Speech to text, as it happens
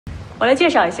我来介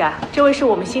绍一下，这位是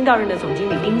我们新到任的总经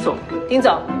理丁总。丁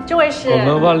总，这位是我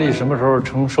们万历什么时候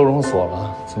成收容所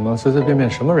了？怎么随随便便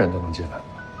什么人都能进来？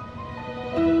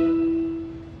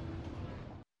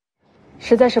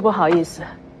实在是不好意思，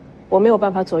我没有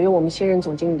办法左右我们新任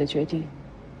总经理的决定，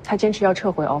他坚持要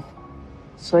撤回 offer，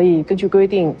 所以根据规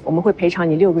定，我们会赔偿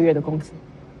你6个月的工资。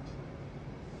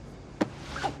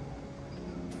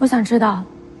我想知道，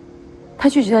他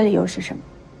拒绝的理由是什么？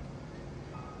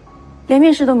连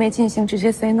面试都没进行，直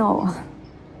接 say no，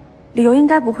 理由应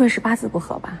该不会是八字不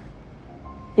合吧？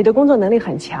你的工作能力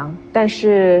很强，但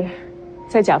是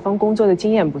在甲方工作的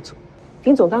经验不足。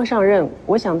丁总刚上任，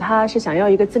我想他是想要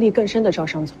一个资历更深的招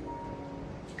商总，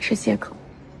是借口。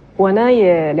我呢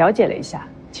也了解了一下，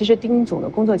其实丁总的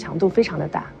工作强度非常的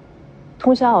大，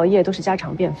通宵熬夜都是家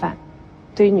常便饭，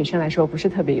对于女生来说不是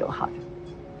特别友好的。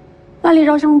万历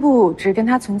招商部只跟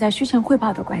他存在虚前汇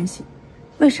报的关系，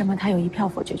为什么他有一票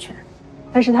否决权？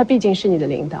但是他毕竟是你的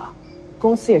领导，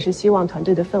公司也是希望团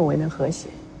队的氛围能和谐。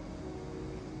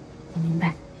我明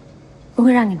白，不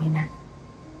会让你为难。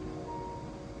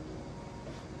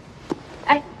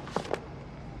哎，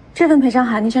这份赔偿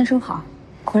函您先收好，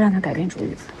我会让他改变主意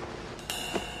的。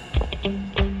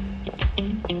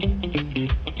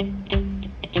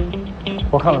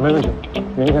我看了没问题，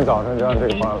明天早上就按这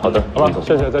个方案。好的，好吧，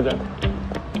谢谢，再见。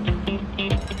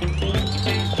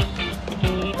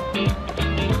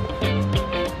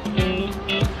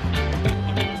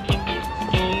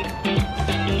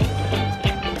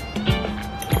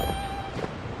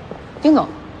丁总，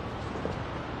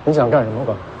你想干什么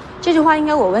吧？这句话应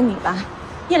该我问你吧？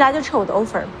一来就撤我的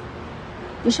offer，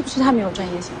 你是不是太没有专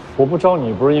业性？我不招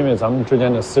你不是因为咱们之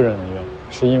间的私人恩怨，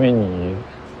是因为你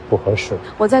不合适。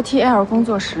我在 TL 工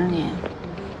作10年，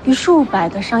与数百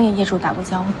个商业业主打过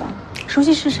交道，熟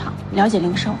悉市场，了解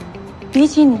零售。比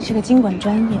起你是个经管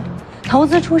专业、投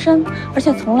资出身，而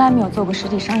且从来没有做过实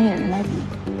体商业的人来比，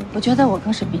我觉得我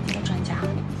更是比你的专家。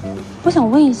我想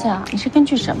问一下，你是根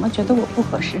据什么觉得我不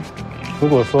合适？如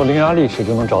果说伶牙俐齿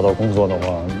就能找到工作的话，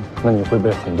那你会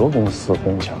被很多公司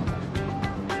哄抢的。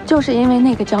就是因为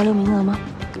那个交流名额吗？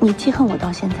你记恨我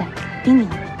到现在，冰冰，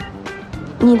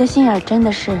你的心眼真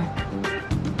的是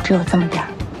只有这么点儿？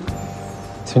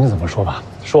请你怎么说吧。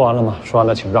说完了吗？说完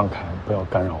了，请让开，不要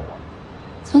干扰我。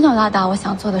从小到大，我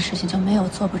想做的事情就没有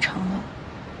做不成的。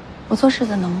我做事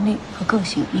的能力和个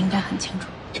性，你应该很清楚。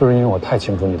就是因为我太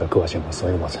清楚你的个性了，所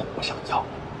以我才不想要。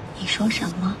你说什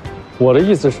么？我的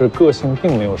意思是，个性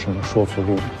并没有什么说服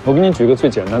力。我给你举个最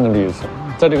简单的例子，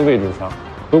在这个位置上，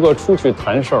如果出去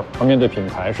谈事儿，而面对品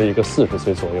牌是一个40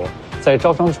岁左右，在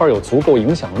招商圈有足够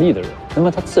影响力的人，那么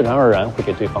他自然而然会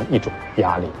给对方一种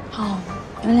压力。哦，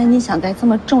原来你想在这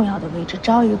么重要的位置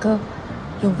招一个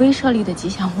有威慑力的吉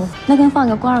祥物，那跟放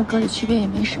个关二哥的区别也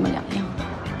没什么两样。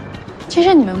其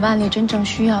实你们万历真正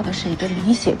需要的是一个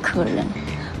理解客人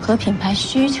和品牌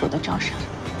需求的招商，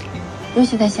尤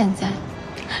其在现在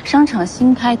商场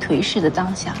新开颓势的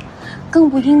当下，更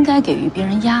不应该给予别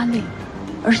人压力，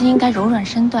而是应该柔软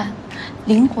身段、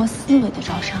灵活思维的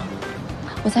招商。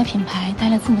我在品牌待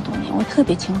了这么多年，我特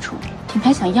别清楚品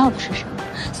牌想要的是什么，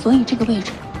所以这个位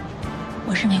置，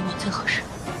我认为我最合适。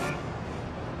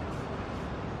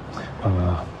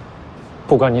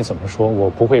不管你怎么说，我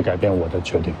不会改变我的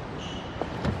决定。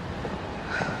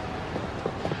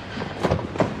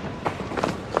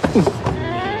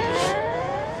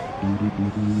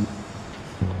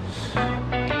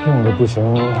硬的不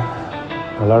行，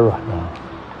来点软的。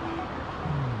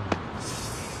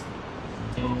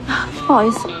不好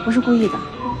意思，不是故意的。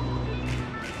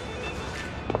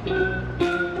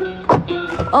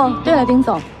哦，对了，丁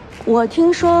总，我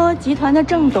听说集团的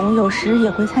郑董有时也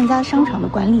会参加商场的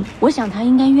管理，我想他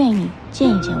应该愿意见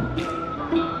一见我。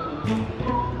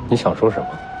你想说什么？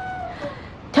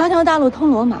条条大路通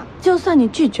罗马，就算你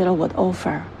拒绝了我的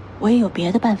offer， 我也有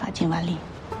别的办法进万历。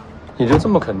你就这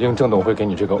么肯定郑董会给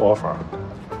你这个 offer？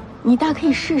 你大可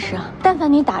以试试啊！但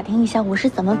凡你打听一下我是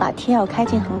怎么把 TL 开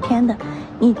进恒天的，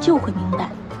你就会明白，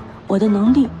我的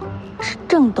能力是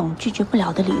郑董拒绝不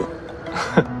了的理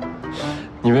由。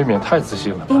你未免太自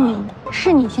信了吧？冰明，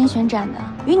是你先宣战的，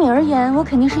于你而言，我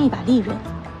肯定是一把利刃。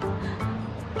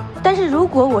但是如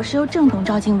果我是由郑董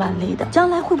招进万历的，将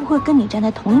来会不会跟你站在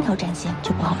同一条战线，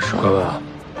就不好说了。哥，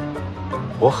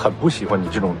我很不喜欢你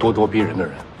这种咄咄逼人的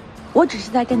人。我只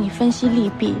是在跟你分析利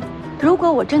弊。如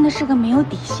果我真的是个没有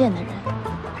底线的人，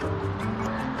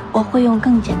我会用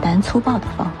更简单粗暴的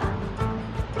方法。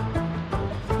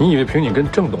你以为凭你跟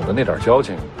郑董的那点交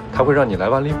情，他会让你来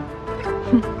万历吗？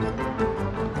哼。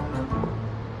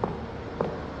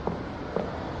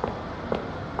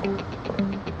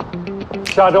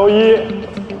下周一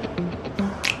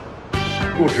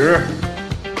入职，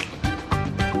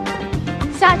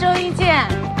下周一见，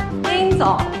丁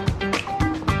总。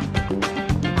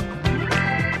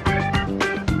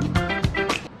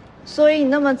所以你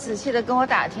那么仔细的跟我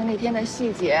打听那天的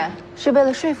细节，是为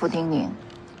了说服丁宁？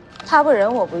他不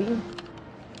仁，我不义。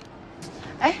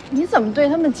哎，你怎么对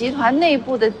他们集团内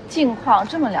部的境况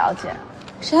这么了解？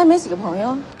谁还没几个朋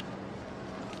友？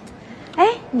哎，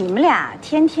你们俩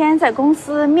天天在公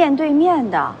司面对面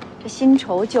的，这新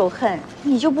仇旧恨，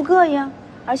你就不膈应？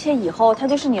而且以后他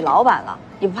就是你老板了，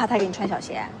你不怕他给你穿小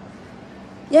鞋？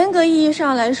严格意义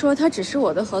上来说，他只是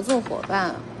我的合作伙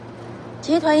伴。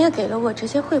集团也给了我直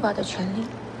接汇报的权利，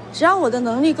只要我的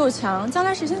能力够强，将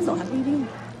来谁先走还不一定。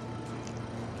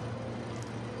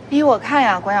依我看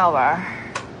呀，关耀文，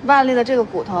万丽的这个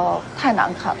骨头太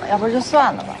难啃了，要不然就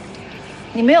算了吧。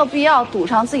你没有必要赌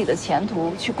上自己的前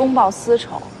途去公报私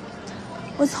仇。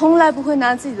我从来不会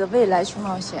拿自己的未来去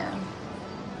冒险。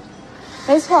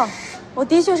没错，我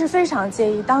的确是非常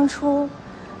介意当初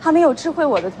还没有知会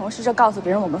我的同事就告诉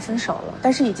别人我们分手了，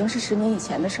但是已经是10年以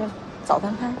前的事了，早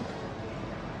翻拍。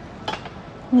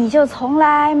你就从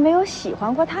来没有喜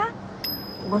欢过他？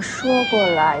我说过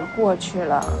来过去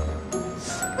了，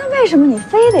那为什么你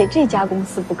非得这家公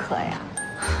司不可呀？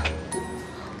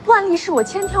万丽是我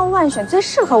千挑万选最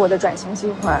适合我的转型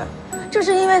机会，正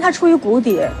是因为他处于谷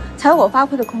底，才有我发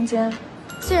挥的空间。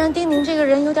虽然丁宁这个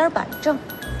人有点板正，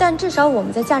但至少我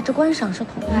们在价值观上是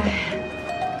统一的。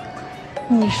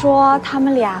你说他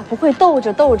们俩不会斗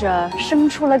着斗着生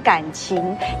出了感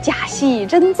情，假戏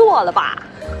真做了吧？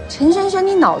陈萱萱，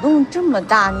你脑洞这么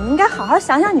大，你应该好好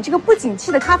想想你这个不景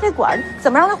气的咖啡馆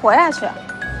怎么让它活下去。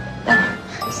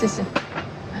谢谢。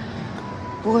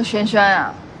不过萱萱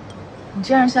啊，你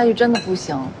这样下去真的不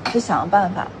行，得想个办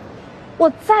法。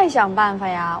我再想办法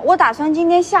呀！我打算今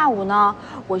天下午呢，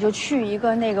我就去一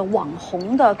个那个网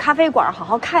红的咖啡馆，好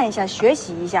好看一下，学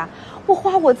习一下。我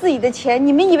花我自己的钱，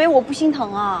你们以为我不心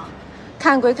疼啊？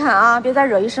看归看啊，别再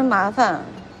惹一身麻烦。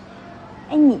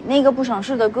哎，你那个不省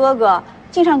事的哥哥，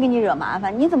经常给你惹麻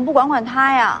烦，你怎么不管管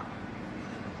他呀？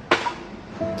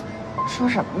说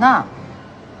什么呢？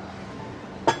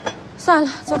算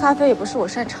了，做咖啡也不是我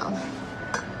擅长的。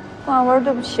万文，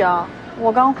对不起啊，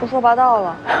我刚胡说八道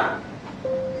了。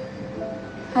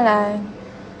看来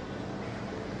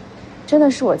真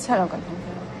的是我欠了管腾飞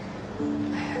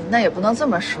了。哎呀，那也不能这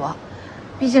么说，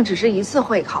毕竟只是一次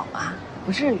会考嘛，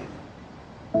不至于。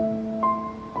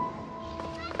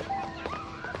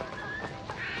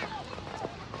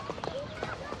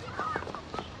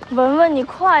文文，你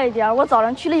快点，我早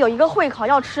上区里有一个会考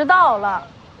要迟到了。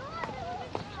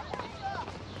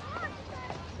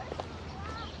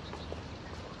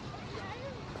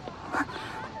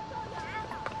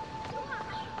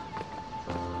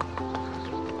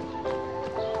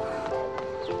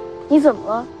你怎么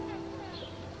了？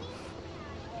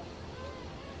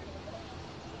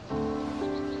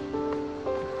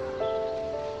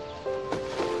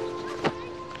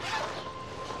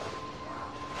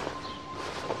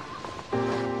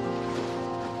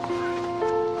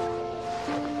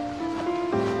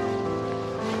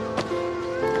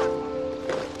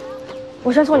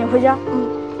我先送你回家。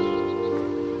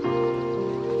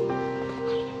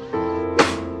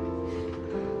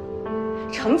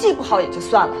成绩不好也就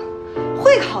算了，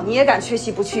会考你也敢缺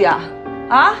席不去呀？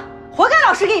啊，活该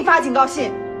老师给你发警告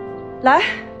信。来，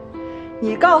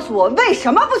你告诉我为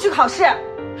什么不去考试？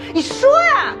你说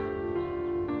呀！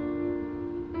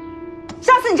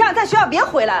下次你这样在学校别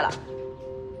回来了，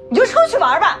你就出去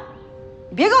玩吧。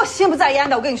你别给我心不在焉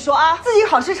的，我跟你说啊，自己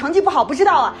考试成绩不好不知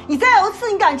道啊，你再有一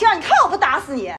次你敢这样，你看我不打死你！